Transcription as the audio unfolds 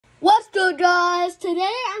Hello guys,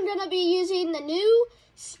 today I'm going to be using the new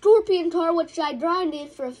Scorpion car which I grinded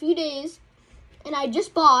for a few days and I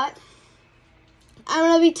just bought. I'm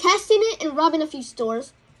going to be testing it and robbing a few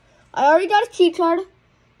stores. I already got a key card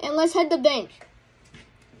and let's head to the bank.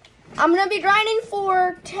 I'm going to be grinding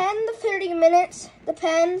for 10 to 30 minutes,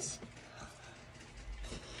 depends.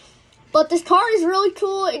 But this car is really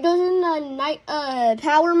cool. It goes in a night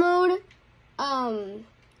power mode. I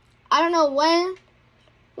don't know when.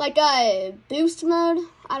 Like a boost mode.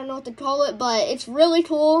 I don't know what to call it, but it's really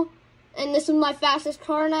cool. And this is my fastest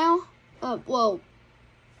car now. Well,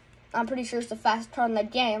 I'm pretty sure it's the fastest car in the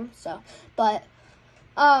game. So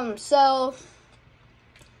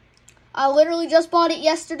I literally just bought it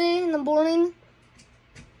yesterday in the morning.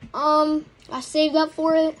 I saved up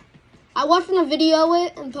for it. I was gonna video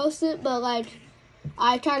it and post it, but like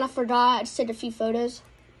I kind of forgot. I just took a few photos.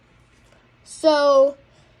 So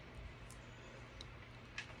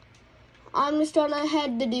I'm just gonna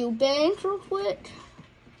head to do bank real quick,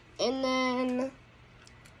 and then,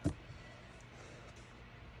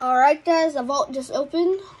 all right, guys, the vault just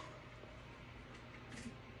opened.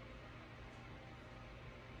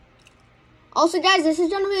 Also, guys, this is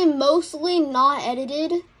gonna be mostly not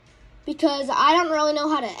edited because I don't really know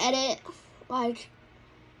how to edit. Like,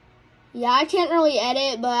 yeah, I can't really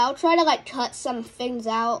edit, but I'll try to like cut some things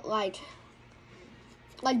out, like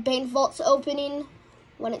bank vaults opening.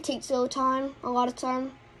 When it takes a lot of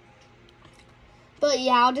time. But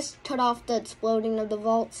yeah, I'll just cut off the exploding of the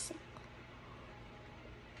vaults.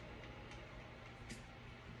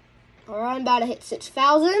 Alright, I'm about to hit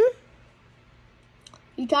 6,000.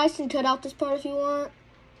 You guys can cut out this part if you want.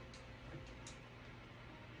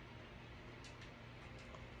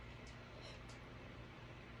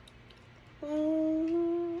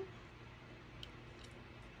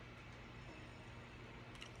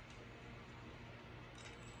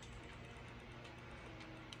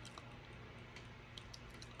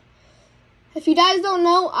 If you guys don't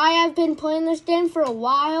know, I have been playing this game for a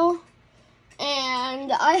while,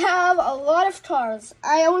 and I have a lot of cars.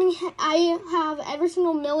 I have every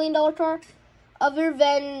single $1 million car, other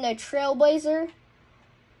than the Trailblazer,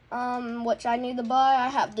 which I need to buy. I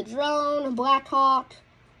have the drone, the Blackhawk,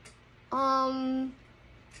 the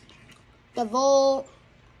Volt,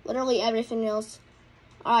 literally everything else.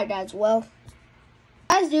 All right, guys. Well,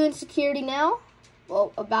 guys, doing security now.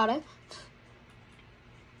 Well, about it.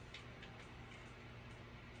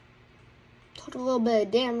 Took a little bit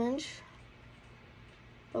of damage.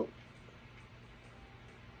 Oh.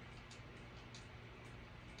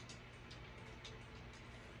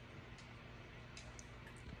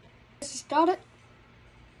 Just got it.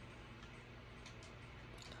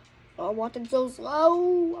 Oh, I wanted so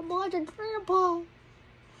slow. I'm like a grandpa.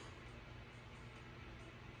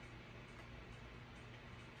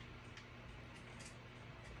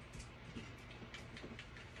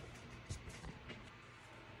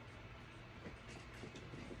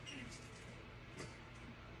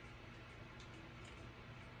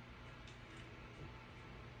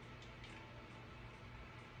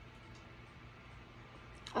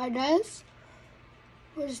 Alright, guys,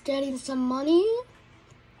 we're just getting some money.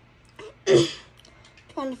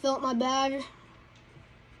 Trying to fill up my bag.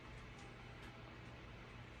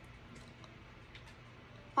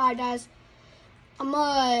 Alright, guys, I'm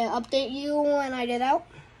gonna update you when I get out.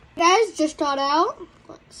 Guys, just got out.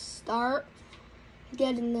 Let's start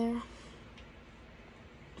getting there.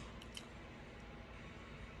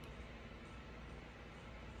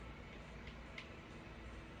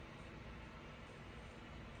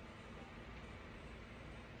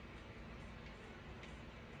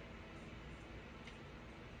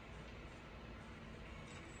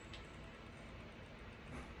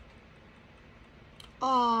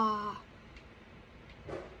 Ah.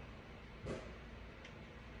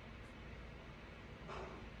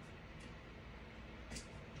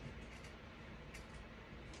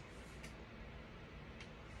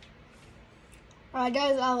 Alright,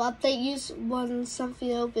 guys, I'll update you when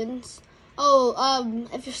something opens. Oh,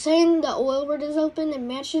 if you're saying the oil rig is open in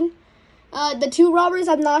Mansion, the two robberies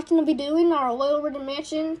I'm not going to be doing are oil rig and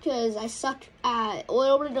Mansion because I suck at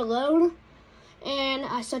oil rig alone, and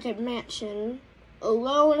I suck at Mansion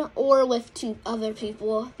alone or with two other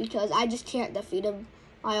people because I just can't defeat them.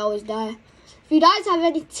 I always die. If you guys have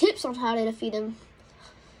any tips on how to defeat them,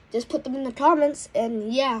 just put them in the comments,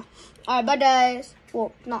 and yeah. Alright, bye guys.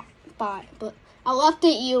 Well, not bye, but I'll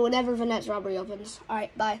update you whenever the next robbery opens.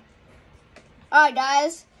 Alright, bye. Alright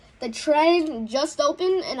guys, the train just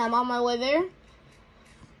opened and I'm on my way there.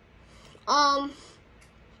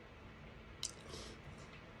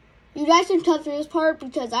 You guys can cut through this part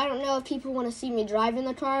because I don't know if people want to see me driving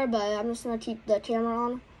the car, but I'm just going to keep the camera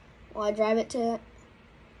on while I drive it to it.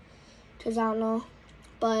 Because I don't know.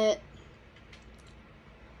 But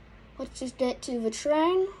let's just get to the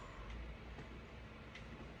train.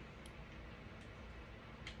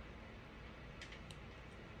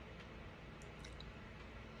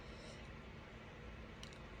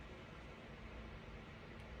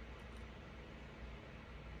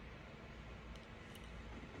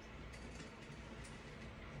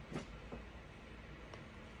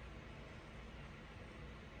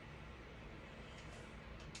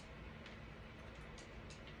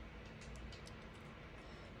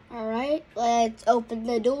 Alright, let's open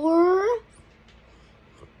the door.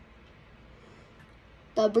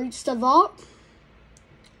 Breach the vault.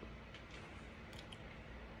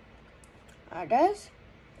 Alright guys.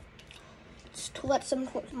 Just collect some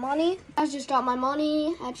money. I just got my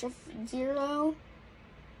money. Extra 0.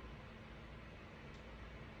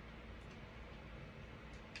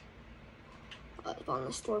 On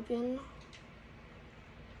the scorpion.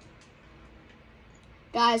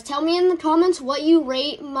 Guys, tell me in the comments what you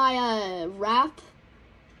rate my wrap,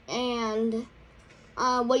 and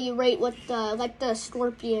what you rate with the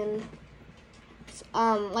scorpion,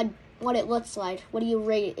 like what it looks like. What do you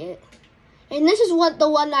rate it? And this is what the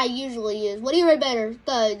one I usually use. What do you rate better,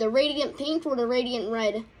 the radiant pink or the radiant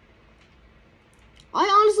red? I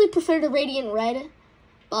honestly prefer the radiant red,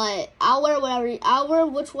 but I'll wear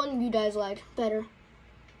which one you guys like better.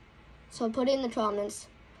 So put it in the comments.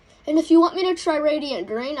 And if you want me to try Radiant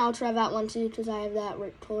Green, I'll try that one too, because I have that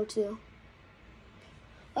color too.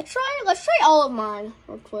 Let's try all of mine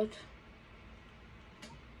real quick.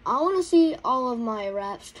 I want to see all of my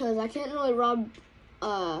wraps, because I can't really rob,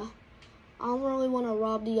 I don't really want to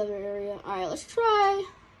rob the other area. Alright, let's try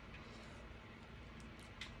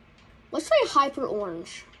Hyper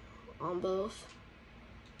Orange on both.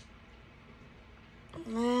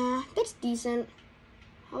 Nah, that's decent.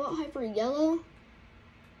 How about Hyper Yellow?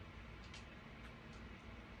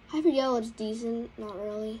 Hyper Yellow is decent, not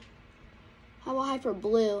really. How about Hyper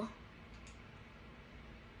Blue?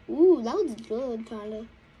 Ooh, that looks good, kinda.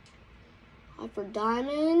 Hyper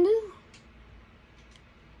Diamond.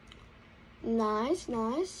 Nice,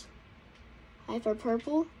 nice. Hyper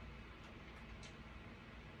Purple.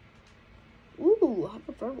 Ooh,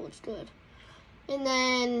 Hyper Purple looks good. And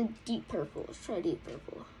then Deep Purple. Let's try Deep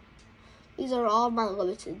Purple. These are all my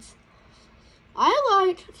limiteds. I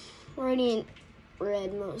like Radiant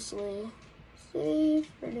Red mostly. Save,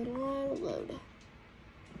 Radiant Red, load.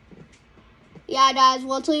 Yeah, guys,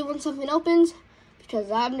 well, I'll tell you when something opens,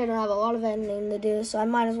 because I'm going to have a lot of editing to do, so I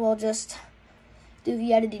might as well just do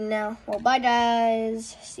the editing now. Well, bye,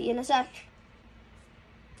 guys. See you in a sec.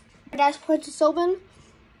 Guys, once it's open,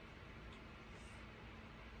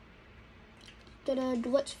 gonna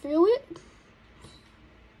glitch through it.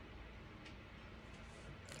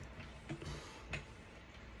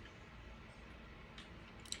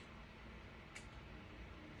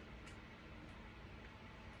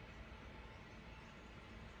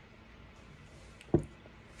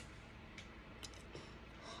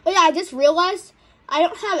 Oh yeah, I just realized I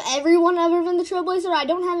don't have everyone other than the Trailblazer. I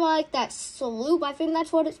don't have like that Sloop. I think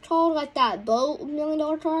that's what it's called, like that boat $1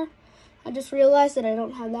 million car. I just realized that I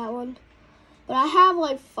don't have that one. But I have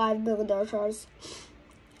like $5 million cars.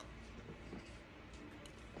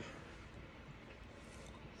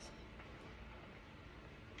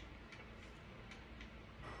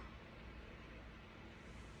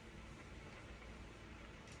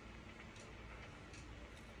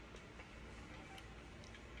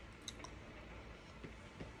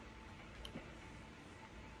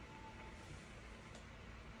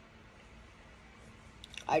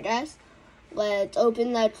 Alright guys, let's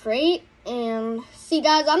open that crate and see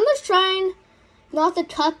guys, I'm just trying not to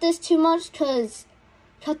cut this too much because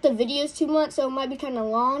cut the videos too much, so it might be kind of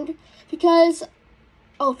long because,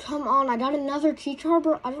 oh come on, I got another key card,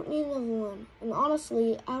 bro. I don't need another one, and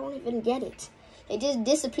honestly, I don't even get it. It just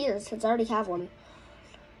disappears since I already have one.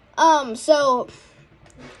 So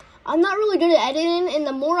I'm not really good at editing, and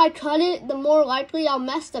the more I cut it, the more likely I'll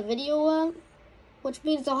mess the video up, which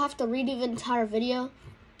means I'll have to redo the entire video.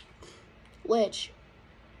 Which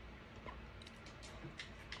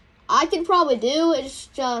I could probably do, it's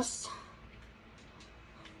just,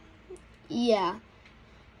 yeah.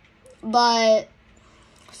 But,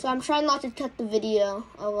 so I'm trying not to cut the video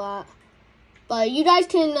a lot. But you guys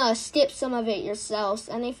can skip some of it yourselves.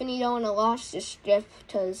 And if you don't want to watch, just skip,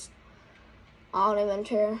 because I don't even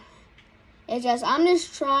care. It's just, I'm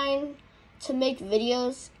just trying to make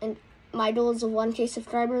videos, and my goal is 1K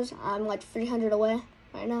subscribers. I'm like 300 away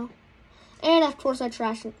right now. And of course I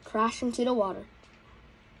crash into the water.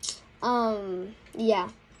 Yeah.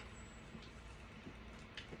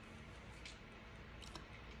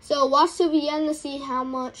 So watch to the end to see how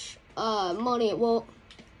much money it will.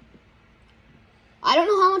 I don't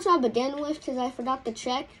know how much I began with because I forgot to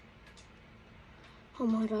check. Oh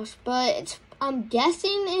my gosh, but I'm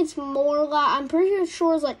guessing it's more like, I'm pretty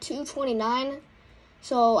sure it's like 229.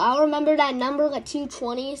 So I'll remember that number, like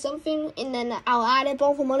 220 something, and then I'll add up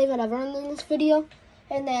all the money that I've earned in this video,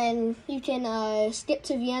 and then you can skip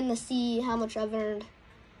to the end to see how much I've earned.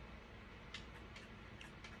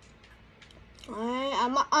 Alright,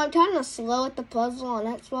 I'm kind of slow at the puzzle on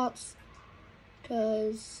Xbox,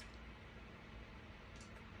 because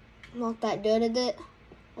I'm not that good at it.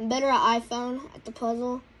 I'm better at iPhone at the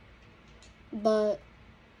puzzle, but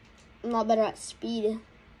I'm not better at speed.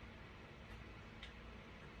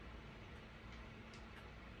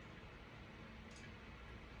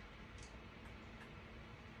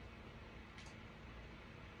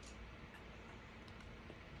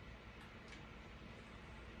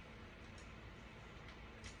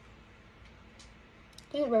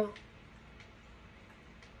 Dang it, bro.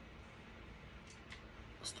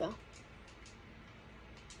 Let's go.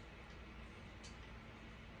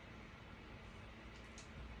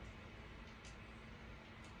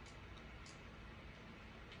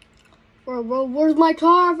 Bro, where's my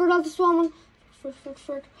car? I forgot to swim one.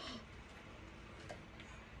 Frick.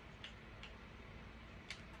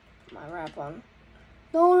 My wrap on.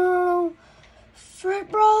 No. Frick,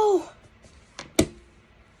 bro.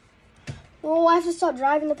 No, I have to stop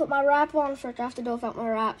driving to put my wrap on. Frick, I have to go without my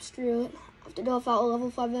wrap. Screw it. I have to go without a level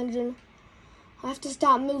 5 engine. I have to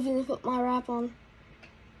stop moving to put my wrap on.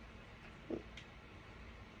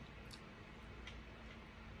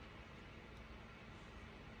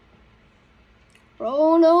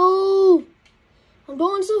 Bro, no. I'm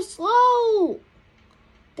going so slow.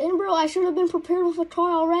 Dang, bro, I should have been prepared with a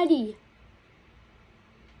car already.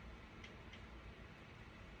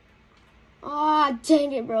 Ah,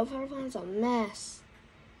 dang it, bro. Powerpoint's a mess.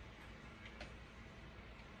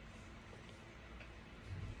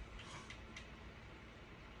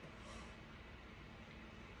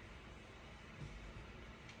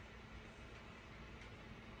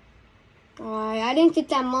 Alright, I didn't get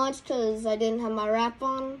that much because I didn't have my wrap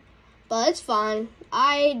on. But it's fine.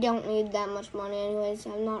 I don't need that much money anyways.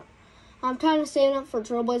 I'm kind of saving up for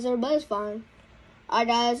Trailblazer, but it's fine. Alright,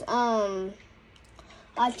 guys.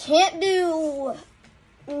 I can't do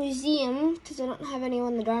museum because I don't have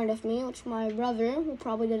anyone to drive with me, which my brother will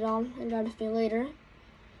probably get on and drive with me later.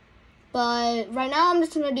 But right now I'm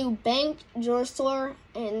just going to do bank, jewelry store,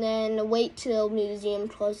 and then wait till museum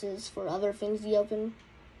closes for other things to open.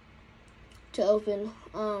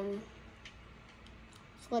 So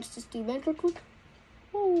let's just do bank real quick.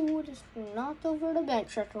 Oh, just knocked over the bank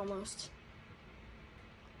truck almost.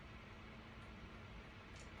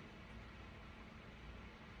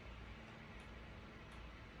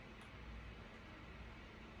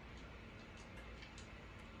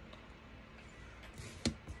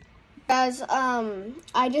 Guys,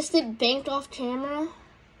 I just did bank off camera,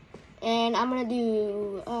 and I'm gonna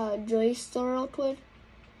do jewelry store real quick.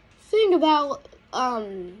 Thing about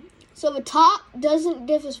so the top doesn't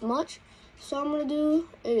give us much, so what I'm gonna do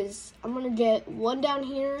is I'm gonna get one down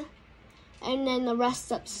here, and then the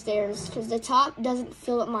rest upstairs, because the top doesn't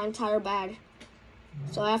fill up my entire bag.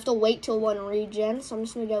 So I have to wait till one regen. So I'm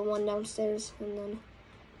just gonna get one downstairs, and then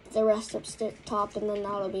the rest upstairs top, and then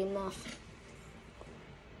that'll be enough.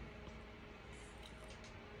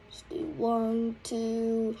 1,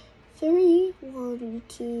 2, 3. 1,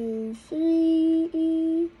 2,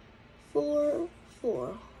 3, 4,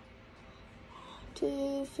 4.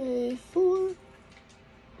 2, 3, 4.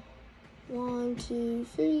 1, 2,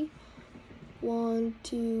 3. 1,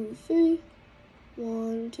 2, 3.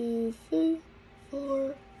 1, 2, 3.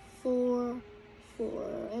 4, 4,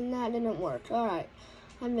 4. And that didn't work. All right,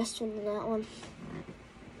 I missed one on that one.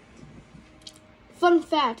 Fun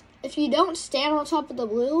fact: if you don't stand on top of the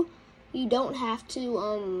blue, you don't have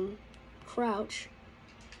to crouch.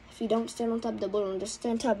 If you don't stand on top of the balloon, just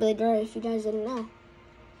stand on top of the gray if you guys didn't know.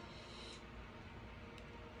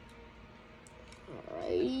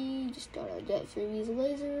 Alright, just gotta get through these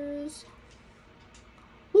lasers.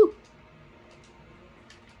 Woo!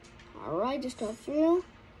 Alright, just got through.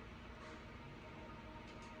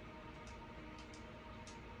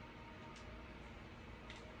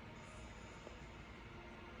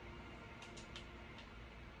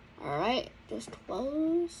 Alright, just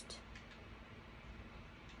closed.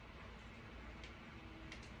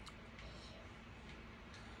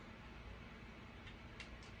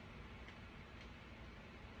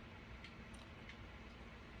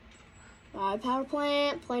 Alright, power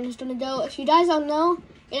plant. Plane is gonna go. If you guys don't know,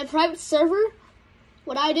 in a private server,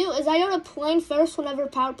 what I do is I go to plane first whenever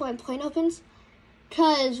power plant plane opens.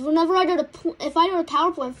 Cause whenever I go to, if I go to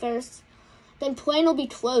power plant first, then plane will be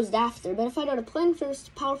closed after. But if I go to plane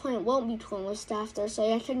first, power plant won't be closed after.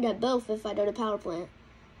 So I can get both if I go to power plant.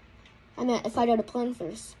 I mean, if I go to plane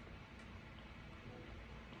first.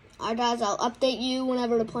 Alright guys, I'll update you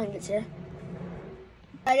whenever the plane gets here.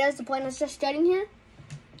 Alright guys, the plane is just getting here.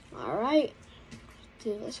 Alright,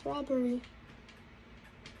 do this robbery.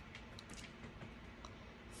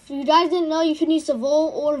 If you guys didn't know, you can use the Vol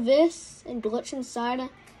or this and glitch inside.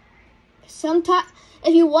 Sometimes,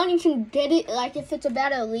 if you want, you can get it, like if it's about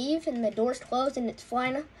to leave and the door's closed and it's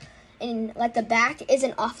flying and like the back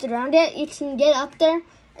isn't off the ground yet, you can get up there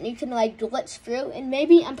and you can like glitch through. And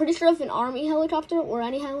maybe, I'm pretty sure if an army helicopter or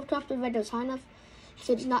any helicopter that goes high enough, if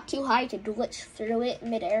it's not too high, to glitch through it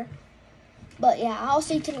midair. But yeah,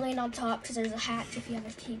 also you can land on top because there's a hatch. If you have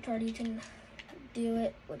a key card, you can do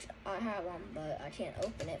it, which I have one, but I can't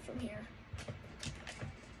open it from here.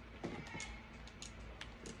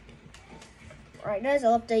 Alright guys,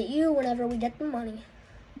 I'll update you whenever we get the money.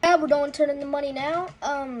 Yeah, we're going to turn in the money now.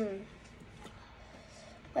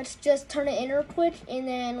 Let's just turn it in real quick, and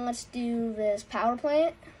then let's do this power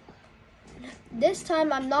plant. This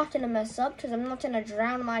time I'm not going to mess up because I'm not going to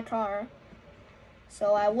drown my car.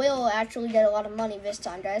 So I will actually get a lot of money this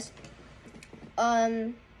time, guys.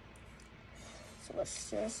 So let's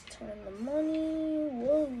just turn in the money.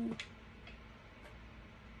 Whoa.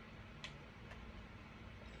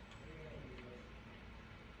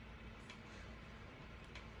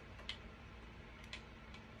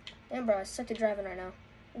 Damn, bro, I suck at driving right now.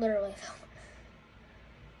 Literally.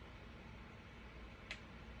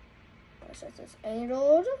 Let's set this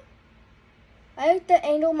angled. I like to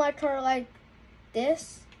angle my car like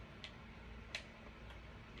this,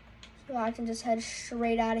 so I can just head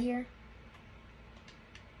straight out of here.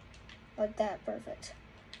 Like that, perfect.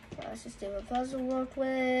 Let's just do a puzzle real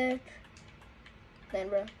quick. Then,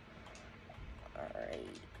 bro. Alright.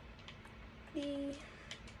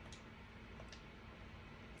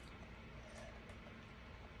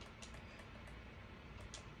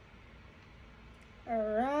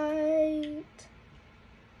 Alright.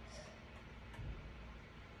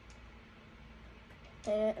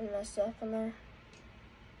 And messed up in there.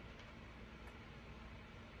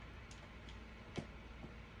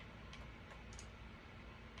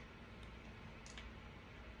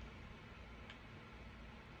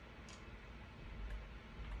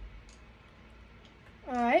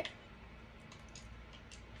 Alright.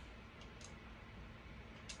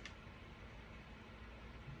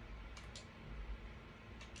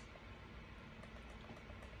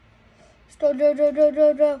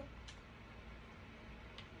 Let's go.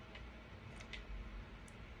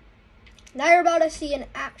 Now you're about to see an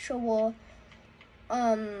actual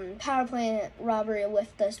power plant robbery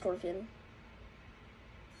with the Scorpion.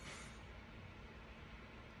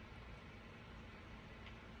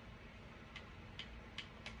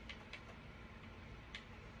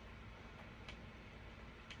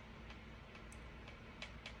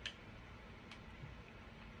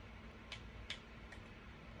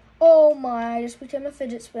 Oh my, I just became a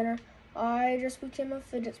fidget spinner.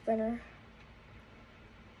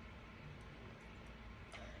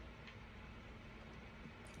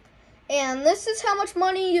 And this is how much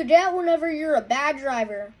money you get whenever you're a bad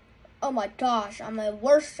driver. Oh my gosh, I'm a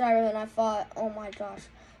worse driver than I thought. Oh my gosh.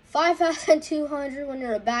 5,200 when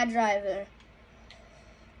you're a bad driver.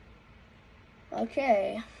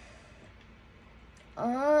 Okay.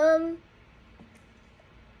 Now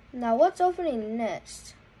what's opening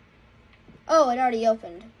next? Oh, it already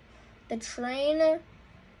opened. The train,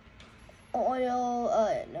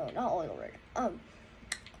 oil, no, not oil rig.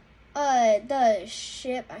 The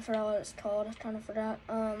ship, I forgot what it's called. I kind of forgot.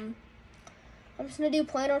 I'm just gonna do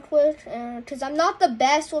plane real quick, cause I'm not the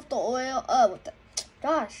best with the oil.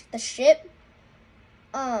 The ship.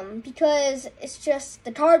 Because it's just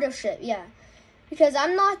the cargo ship, yeah. Because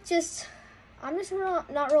I'm just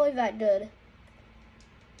not really that good.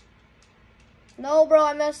 No, bro,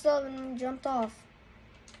 I messed up and jumped off.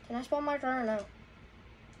 Can I spawn my car or no?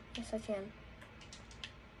 Yes, I can.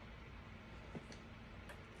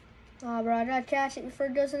 Oh, bro, I gotta catch it before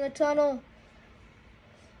it goes in the tunnel.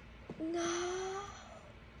 No.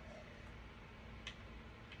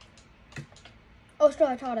 Oh, still,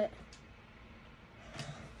 I caught it.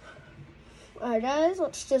 Alright, guys,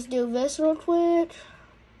 let's just do this real quick.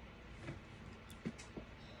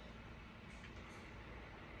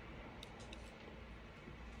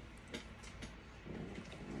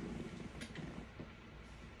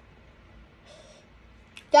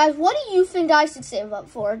 Guys, what do you think I should save up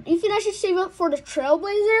for? Do you think I should save up for the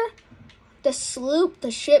Trailblazer, the sloop, the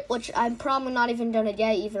ship, which I'm probably not even gonna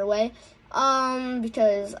get either way,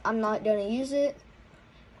 because I'm not gonna use it,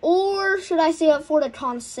 or should I save up for the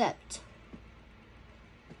concept?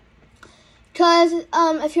 Because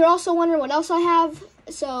if you're also wondering what else I have,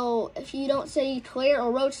 so if you don't say Eclair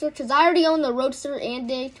or Roadster, because I already own the Roadster and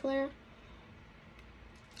the Eclair.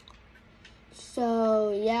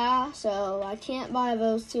 So yeah, so I can't buy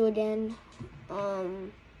those two again. I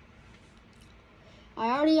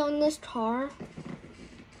already own this car,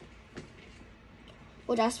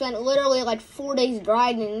 which I spent literally like 4 days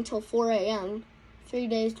grinding until 4 a.m. 3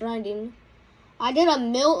 days grinding. I did a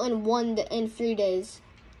mil in 3 days.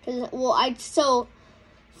 So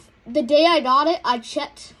the day I got it, I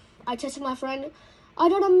tested my friend. I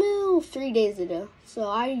got a mil 3 days ago. So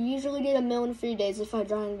I usually get a mil in 3 days if I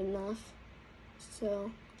grind enough.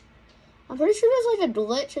 So I'm pretty sure there's like a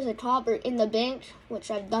glitch as a top or in the bank,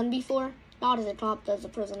 which I've done before. Not as a top, as a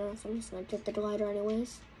prisoner. So I'm just gonna take the glider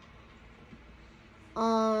anyways.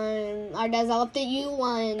 Alright guys, I'll update you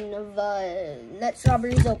when the net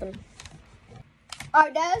strawberries open.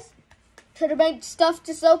 Alright guys, so the bank stuff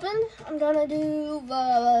just opened. I'm gonna do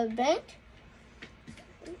the bank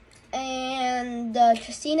and the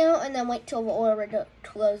casino and then wait till the oil rig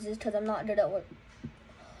closes because I'm not good at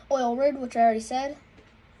oil rig, which I already said.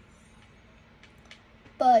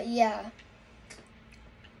 But yeah,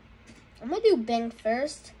 I'm gonna do bank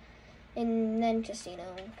first and then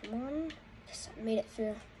casino. Come on. Yes, I made it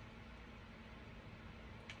through.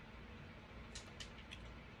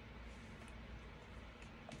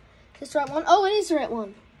 Is this the right one? Oh, it is the right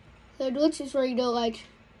one. The glitch is where you go like,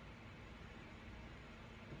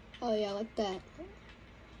 oh yeah, like that.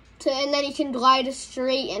 And then you can glide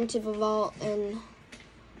straight into the vault and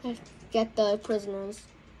get the prisoners.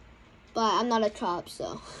 But I'm not a cop,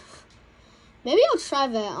 so maybe I'll try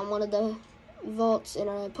that on one of the vaults in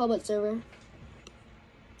a public server.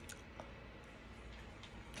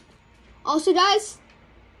 Also, guys,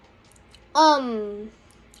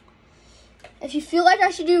 if you feel like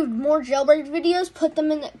I should do more jailbreak videos, put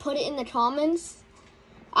it in the comments.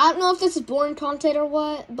 I don't know if this is boring content or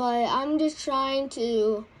what, but I'm just trying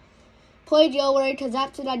to play jailbreak because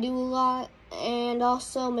that's what I do a lot, and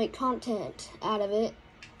also make content out of it,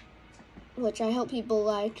 which I hope people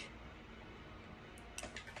like.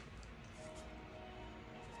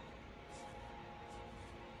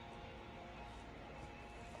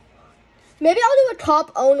 Maybe I'll do a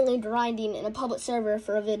top only grinding in a public server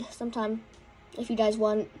for a vid sometime, if you guys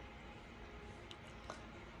want.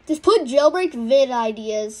 Just put jailbreak vid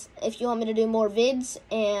ideas if you want me to do more vids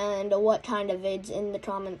and what kind of vids in the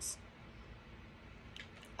comments.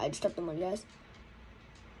 I just stepped on one, guys.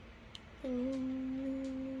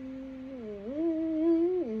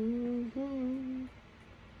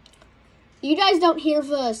 You guys don't hear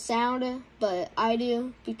the sound, but I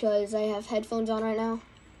do because I have headphones on right now.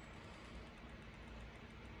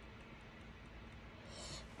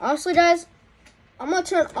 Honestly, guys, I'm going to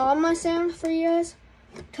turn on my sound for you guys,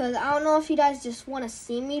 because I don't know if you guys just want to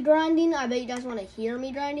see me grinding. I bet you guys want to hear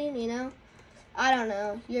me grinding, you know? I don't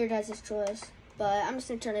know. Your guys' choice. But I'm just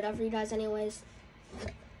going to turn it up for you guys anyways,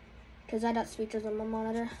 because I got speakers on my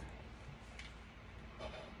monitor.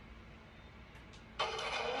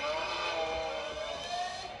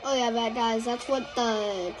 Oh, yeah, that, guys, that's what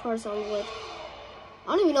the car sounds like.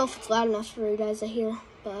 I don't even know if it's loud enough for you guys to hear,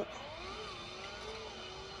 but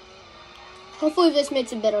hopefully this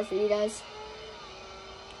makes it better for you guys.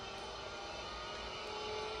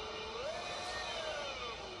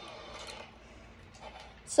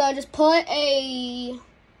 So just put a,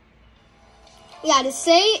 yeah, just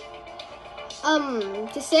say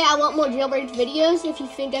I want more jailbreak videos if you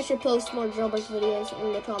think I should post more jailbreak videos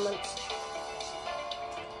in the comments.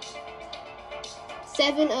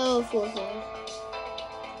 7044.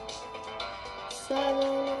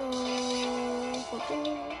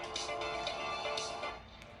 7044.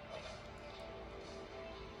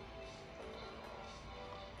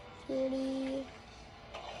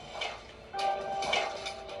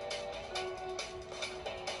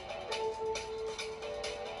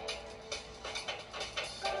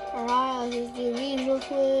 Alright, I'll just do these real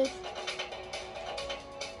quick.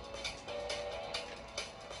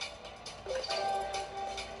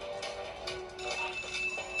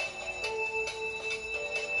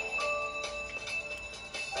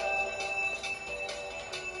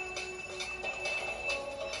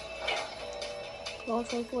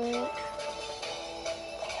 Close real quick.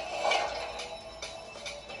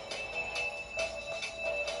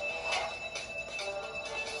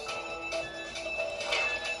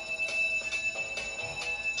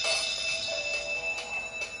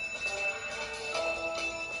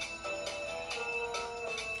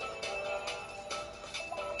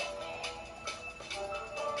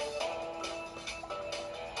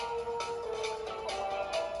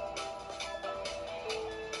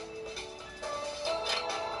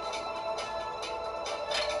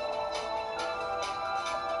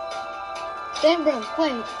 Damn, bro,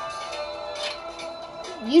 wait.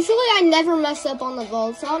 Usually I never mess up on the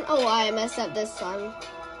vaults. I don't know why I messed up this time.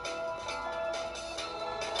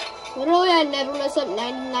 Literally, I never mess up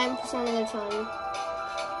 99% of the time.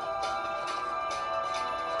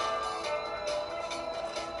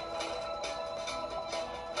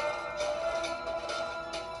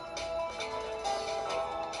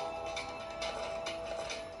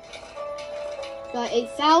 Got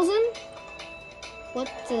 8,000. What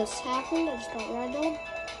just happened? I just got random.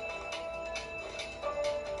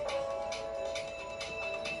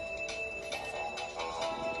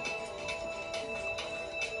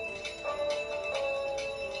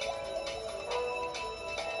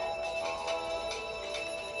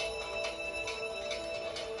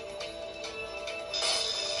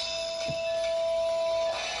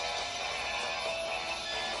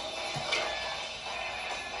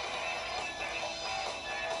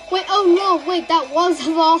 Wait, oh no, wait, that was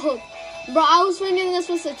a vault. Bro, I was thinking this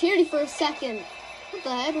was security for a second. What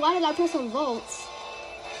the heck? Why did I press on vaults?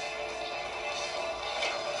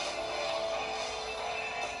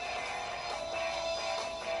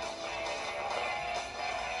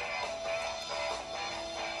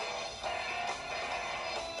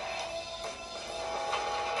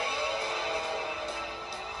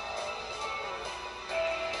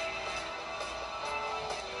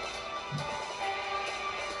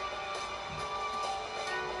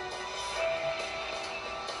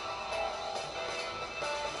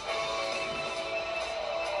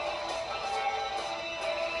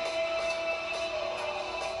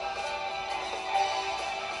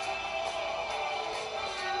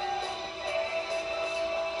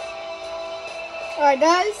 Alright,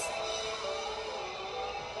 guys.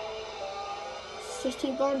 Let's just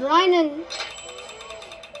keep on grinding.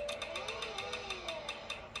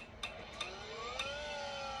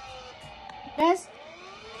 Guys,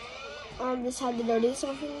 just had to go do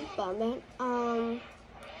something about that.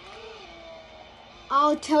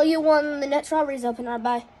 I'll tell you when the next robbery's open. Alright,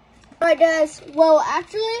 bye. Alright, guys. Well,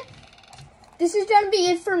 actually, this is going to be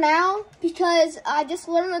it for now because I just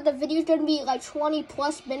learned that the video is going to be like 20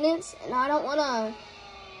 plus minutes and I don't want to,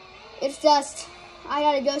 it's just, I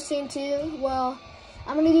got to go soon too. Well,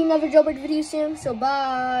 I'm going to do another jailbreak video soon, so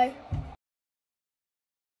bye.